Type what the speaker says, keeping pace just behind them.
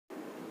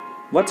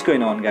What's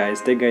going on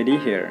guys,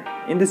 TechGuyDee here.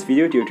 In this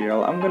video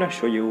tutorial, I'm gonna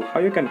show you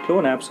how you can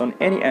clone apps on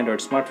any Android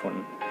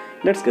smartphone.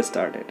 Let's get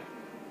started.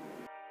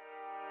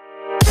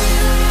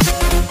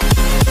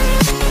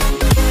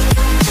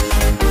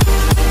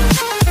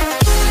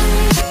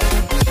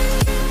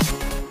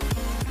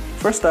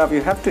 First up,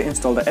 you have to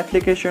install the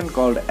application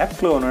called App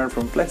Cloner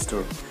from Play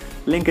Store.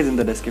 Link is in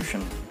the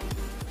description.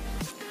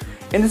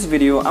 In this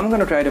video, I'm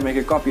gonna try to make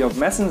a copy of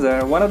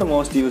Messenger, one of the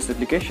most used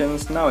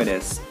applications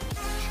nowadays.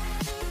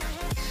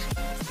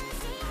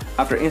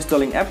 After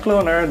installing App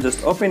Cloner,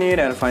 just open it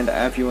and find the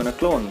app you wanna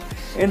clone.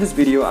 In this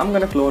video, I'm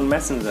gonna clone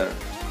Messenger.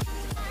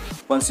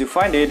 Once you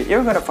find it,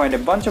 you're gonna find a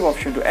bunch of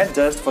options to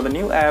adjust for the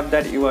new app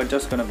that you are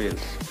just gonna build.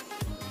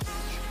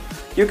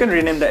 You can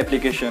rename the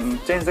application,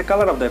 change the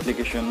color of the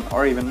application,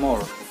 or even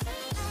more.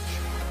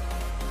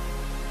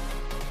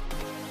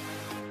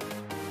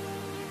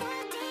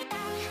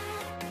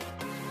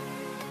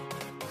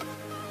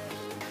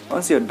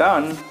 Once you're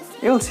done,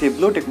 you'll see a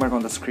blue tick mark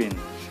on the screen.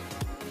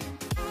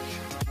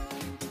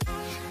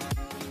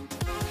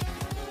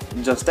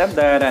 Just tap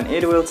that and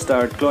it will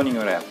start cloning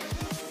your app.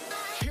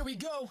 Here we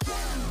go.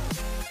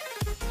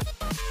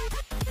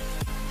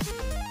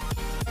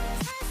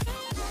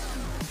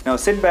 Now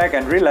sit back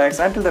and relax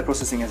until the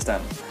processing is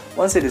done.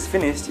 Once it is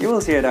finished, you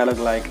will see a dialog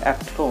like App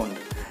Cloned.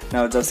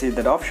 Now just hit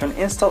that option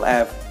Install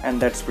App and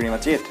that's pretty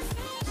much it.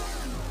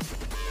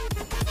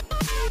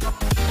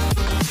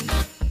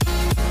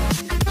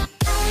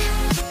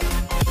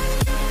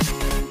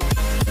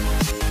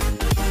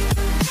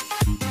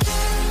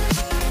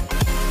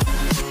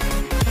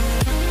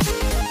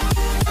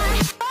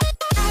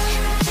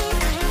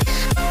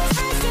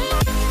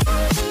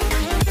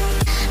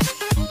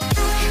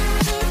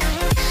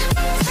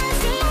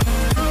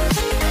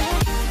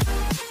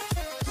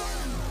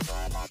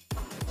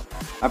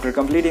 After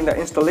completing the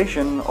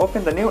installation,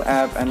 open the new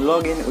app and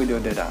log in with your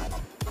data.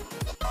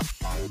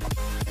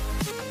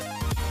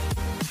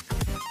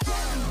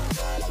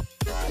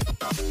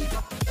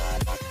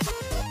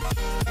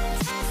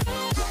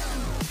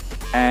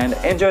 And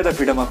enjoy the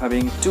freedom of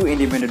having two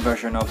independent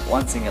versions of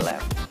one single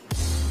app.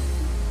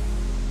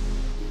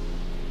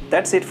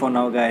 That's it for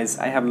now guys,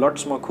 I have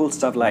lots more cool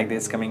stuff like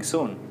this coming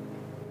soon.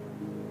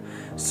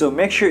 So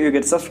make sure you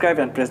get subscribed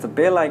and press the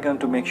bell icon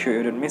to make sure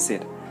you don't miss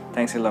it.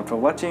 Thanks a lot for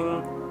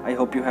watching. I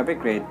hope you have a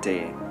great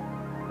day.